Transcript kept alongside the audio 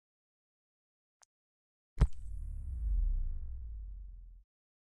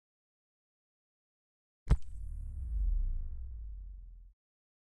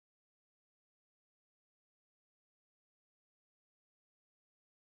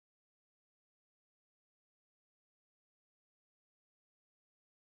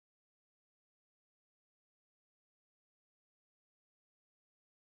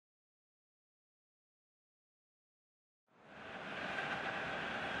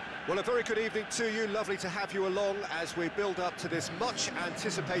Well, a very good evening to you. Lovely to have you along as we build up to this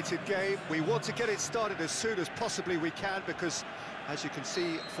much-anticipated game. We want to get it started as soon as possibly we can because, as you can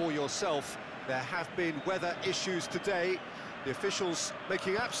see for yourself, there have been weather issues today. The officials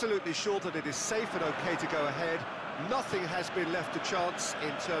making absolutely sure that it is safe and okay to go ahead. Nothing has been left to chance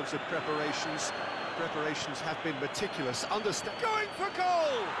in terms of preparations. Preparations have been meticulous. Going for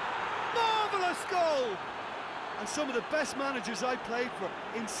goal! Marvellous goal! And some of the best managers I played for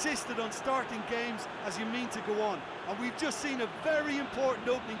insisted on starting games as you mean to go on. And we've just seen a very important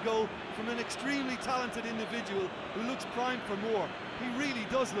opening goal from an extremely talented individual who looks primed for more. He really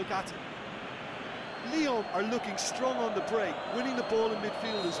does look at it. Lyon are looking strong on the break. Winning the ball in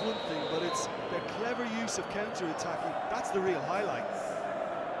midfield is one thing, but it's their clever use of counter-attacking. That's the real highlight.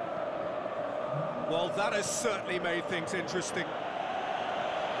 Well, that has certainly made things interesting.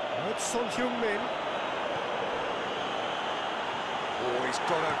 It's Son Heung-min. Oh, he's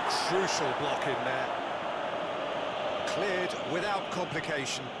got a crucial block in there. Cleared without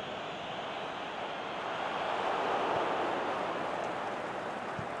complication.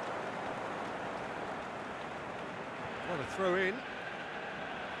 What a throw in.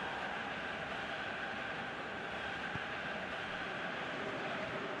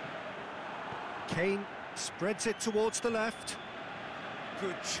 Kane spreads it towards the left.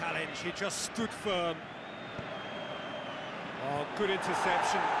 Good challenge, he just stood firm. Oh, good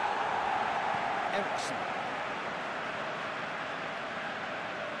interception. Eriksen.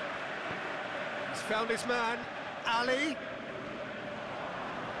 He's found his man, Ali.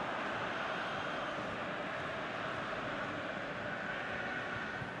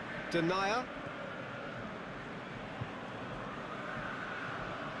 Denier.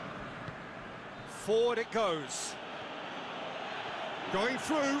 Forward it goes. Going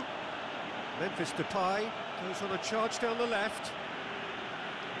through. Memphis Depay goes on a charge down the left.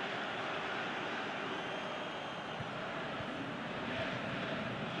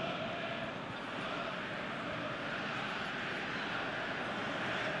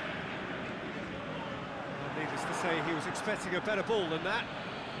 Well, needless to say, he was expecting a better ball than that.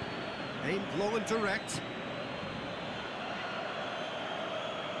 Aimed long and direct.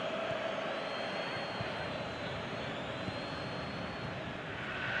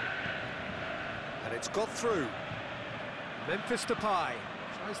 And it's got through. Memphis Depay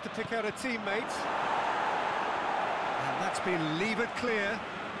tries to pick out a teammate. And that's been levered clear.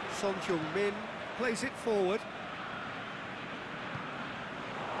 Son Heung-min plays it forward.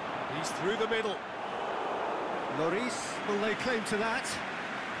 He's through the middle. Lloris will lay claim to that.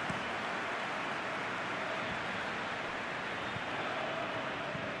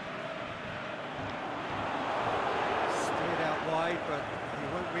 Steered out wide, but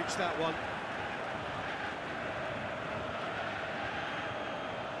he won't reach that one.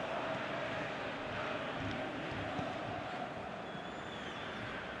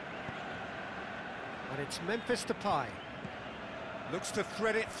 And it's Memphis Depay. Looks to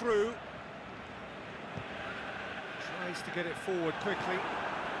thread it through. Tries to get it forward quickly.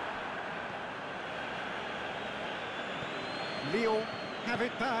 Lyon have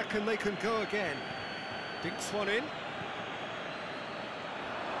it back and they can go again. Dinks one in.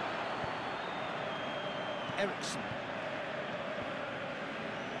 Eriksen.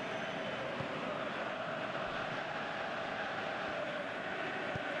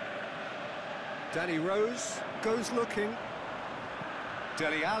 Danny Rose goes looking.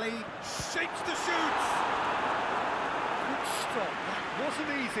 Dele Alli shapes the shoots. Good stop, that wasn't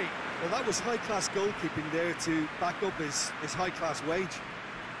easy. Well, that was high-class goalkeeping there to back up his high-class wage.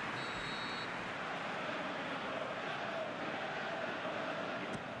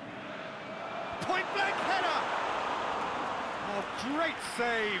 Point-blank header! Oh, great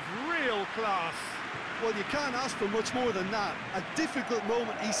save, real class. Well, you can't ask for much more than that. A difficult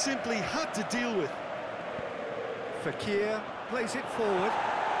moment he simply had to deal with. Fekir plays it forward.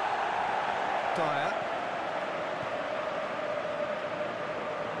 Dyer.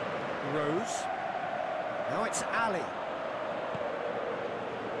 Rose. Now it's Ali.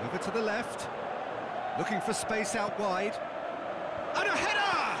 Over to the left. Looking for space out wide. And a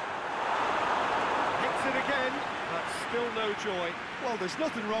header! Hits it again, but still no joy. Well, there's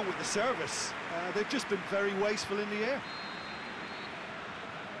nothing wrong with the service. They've just been very wasteful in the air.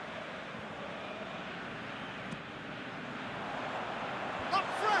 Up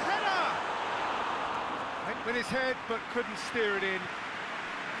for a header! Went with his head, but couldn't steer it in.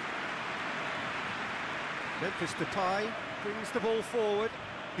 Memphis Depay brings the ball forward.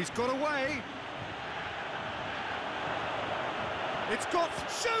 He's got away. It's got...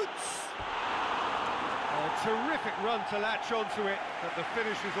 shoots! Oh, A terrific run to latch onto it, but the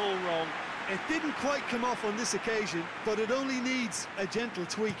finish is all wrong. It didn't quite come off on this occasion, but it only needs a gentle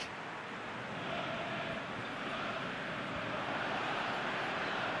tweak.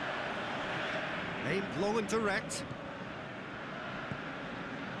 Aimed long and direct.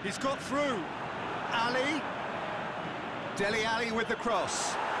 He's got through. Ali. Dele Alli with the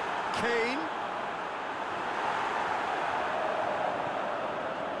cross. Kane.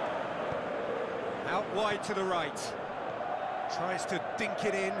 Out wide to the right. Tries to dink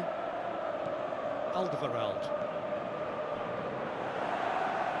it in. Alderweireld.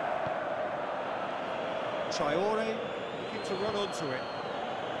 Traore looking to run onto it.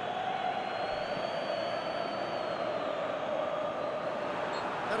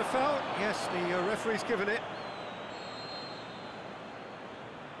 That a foul? Yes, the referee's given it.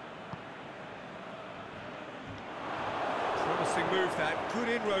 Promising move that. Good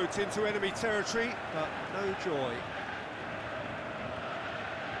inroads into enemy territory, but no joy.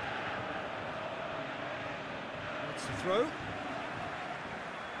 That's the throw.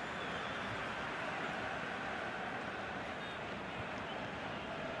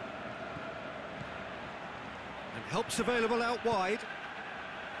 And help's available out wide.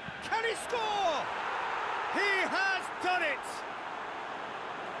 Can he score? He has done it!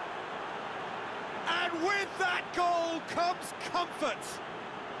 And with that goal comes comfort.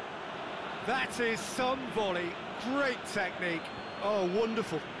 That is some volley. Great technique. Oh,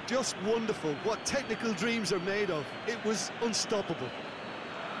 wonderful. Just wonderful. What technical dreams are made of. It was unstoppable.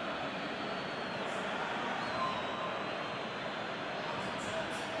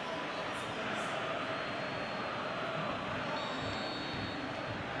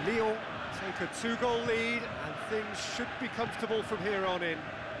 Lyon take a 2-goal lead, and things should be comfortable from here on in.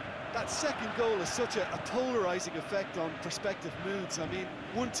 That second goal has such a polarising effect on prospective moods. I mean,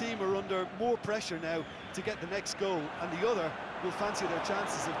 one team are under more pressure now to get the next goal, and the other will fancy their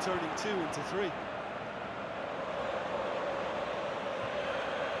chances of turning 2 into 3.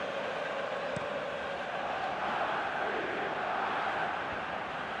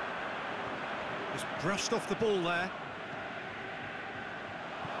 Just brushed off the ball there.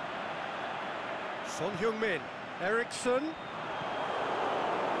 Son Heung-min, Eriksson.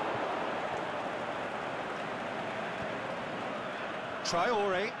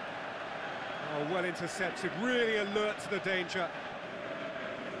 Traore. Oh, well intercepted, really alert to the danger.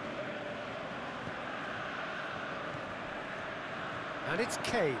 And it's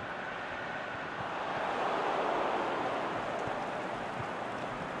Kane.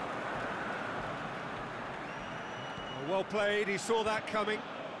 Oh, well played, he saw that coming.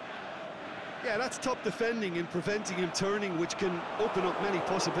 Yeah, that's top defending and preventing him turning, which can open up many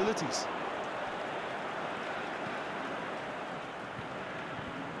possibilities.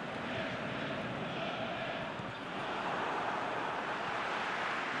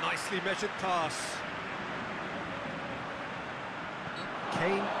 Nicely measured pass.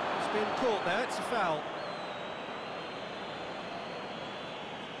 Kane has been caught there, it's a foul.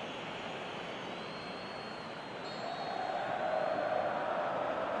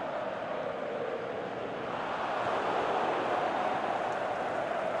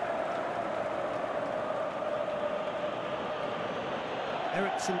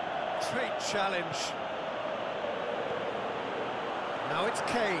 Eriksson, great challenge. Now it's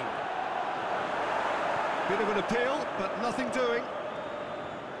Kane. Bit of an appeal, but nothing doing.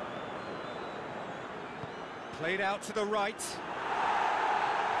 Played out to the right.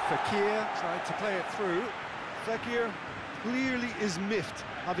 Fekir tried to play it through. Fekir clearly is miffed,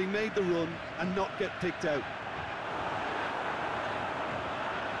 having made the run and not get picked out.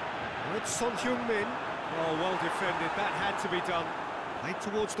 Now it's Son Heung-min. Oh, well defended, that had to be done. Played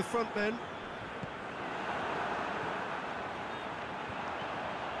towards the front men.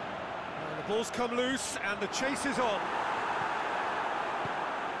 And the ball's come loose and the chase is on.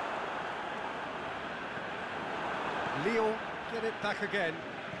 Lyon get it back again.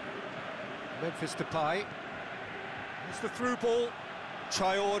 Memphis Depay. It's the through ball.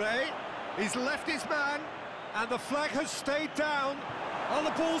 Traore. He's left his man and the flag has stayed down. And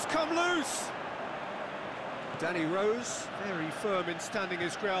the ball's come loose. Danny Rose, very firm in standing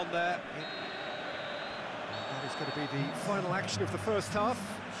his ground there. That is going to be the final action of the first half.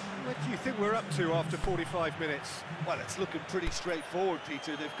 What do you think we're up to after 45 minutes? Well, it's looking pretty straightforward,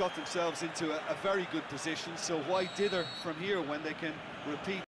 Peter. They've got themselves into a very good position, so why dither from here when they can repeat